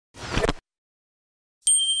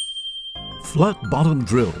Flat bottom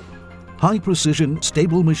drill. High precision,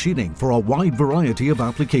 stable machining for a wide variety of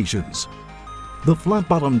applications. The flat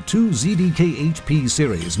bottom 2ZDK-HP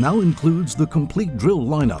series now includes the complete drill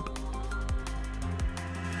lineup.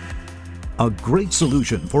 A great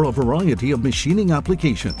solution for a variety of machining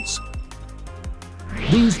applications.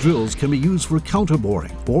 These drills can be used for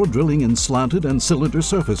counterboring or drilling in slanted and cylinder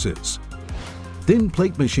surfaces. Thin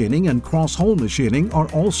plate machining and cross-hole machining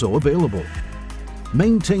are also available.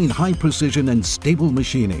 Maintain high precision and stable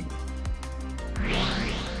machining.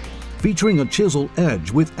 Featuring a chisel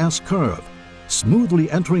edge with S-curve, smoothly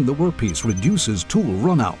entering the workpiece reduces tool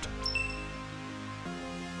runout.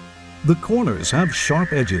 The corners have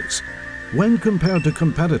sharp edges. When compared to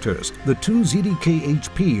competitors, the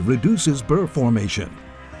 2ZDK-HP reduces burr formation.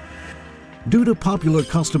 Due to popular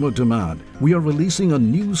customer demand, we are releasing a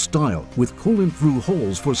new style with coolant-through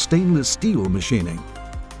holes for stainless steel machining.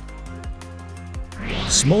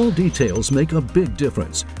 Small details make a big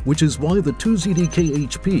difference, which is why the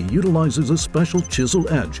 2ZDK-HP utilizes a special chisel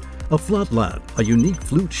edge, a flat lad, a unique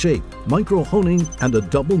flute shape, micro honing, and a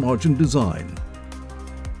double margin design.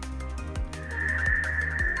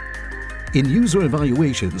 In user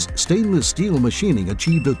evaluations, stainless steel machining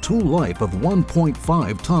achieved a tool life of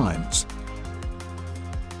 1.5 times.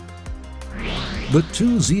 The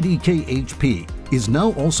 2ZDK-HP is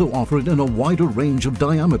now also offered in a wider range of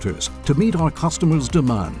diameters to meet our customers'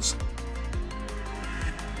 demands.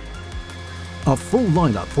 A full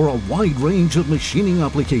lineup for a wide range of machining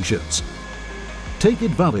applications. Take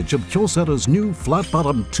advantage of Kyocera's new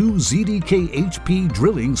flat-bottom 2ZDK-HP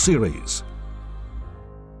drilling series.